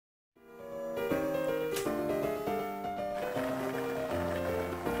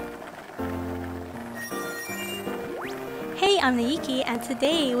I'm Naiyuki, and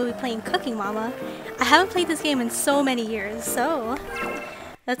today we'll be playing Cooking Mama. I haven't played this game in so many years, so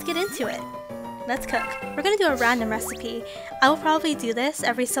let's get into it. Let's cook. We're gonna do a random recipe. I will probably do this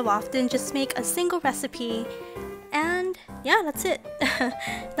every so often, just make a single recipe, and yeah, that's it.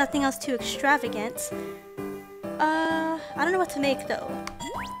 Nothing else too extravagant. I don't know what to make though.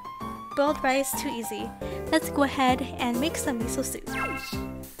 Boiled rice, too easy. Let's go ahead and make some miso soup.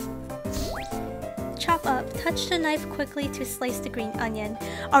 Chop up, touch the knife quickly to slice the green onion.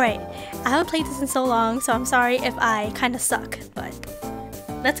 Alright, I haven't played this in so long, so I'm sorry if I kinda suck, but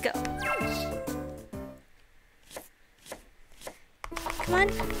let's go. Come on.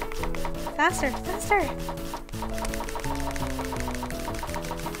 Faster, faster.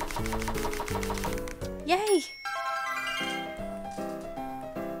 Yay!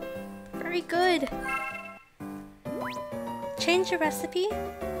 Very good. Change your recipe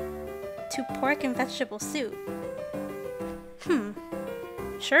to pork and vegetable soup.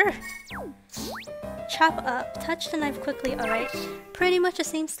 Sure. Chop up, touch the knife quickly, alright. Pretty much the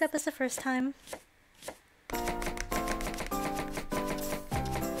same step as the first time.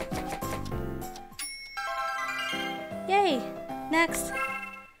 Yay! Next.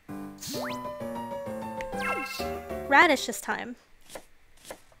 Radish this time.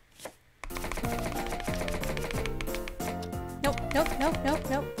 Nope, nope, nope, nope,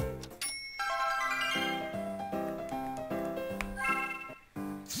 nope.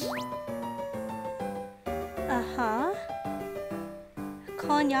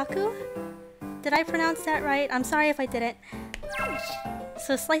 Konyaku? Did I pronounce that right? I'm sorry if I didn't.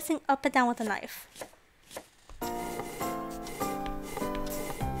 So slicing up and down with a knife.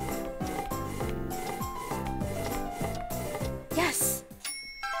 Yes!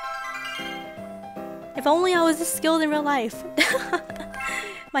 If only I was this skilled in real life.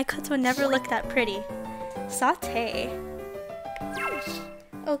 My cuts would never look that pretty. Sauté.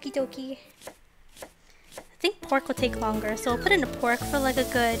 Okie dokie. I think pork will take longer, so we'll put in the pork for like a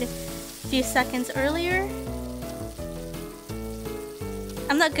good few seconds earlier.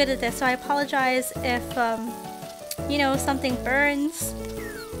 I'm not good at this, so I apologize if, you know, something burns.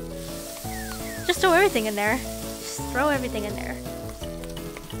 Just throw everything in there. Just throw everything in there.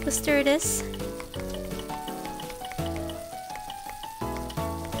 Let's stir this.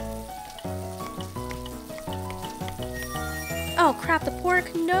 Oh crap, the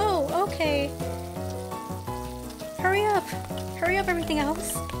pork? No! Okay. Hurry up! Hurry up, everything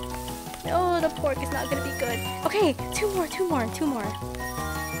else! No, the pork is not gonna be good. Okay, two more.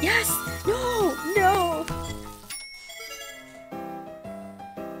 Yes! No! No!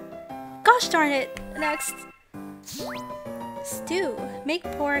 Gosh darn it! Next. Stew. Make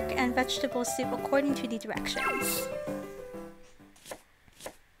pork and vegetable soup according to the directions.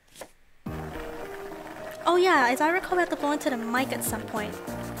 Oh yeah, as I recall, we have to blow into the mic at some point.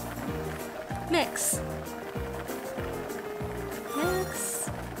 Mix. Mix.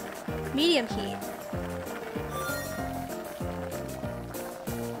 Medium heat.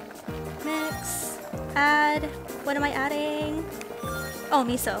 Mix. Add. What am I adding? Oh,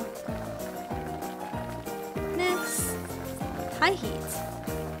 miso. Mix. High heat.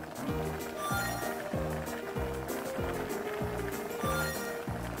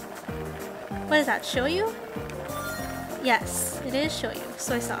 What is that? Shoyu? Yes, it is shoyu.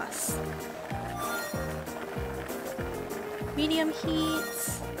 Soy sauce. Medium heat.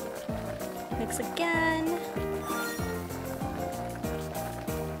 Mix again.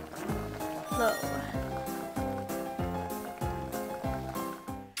 Low.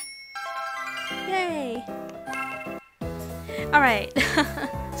 Yay! Alright.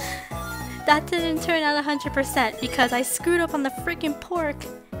 That didn't turn out 100% because I screwed up on the freaking pork.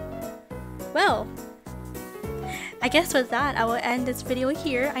 Well, I guess with that, I will end this video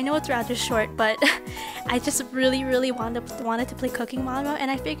here. I know it's rather short, but I just really wanted to play Cooking Mama,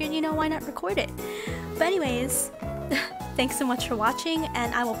 and I figured, you know, why not record it? But anyways, thanks so much for watching,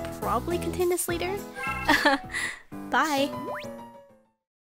 and I will probably continue this later. Bye!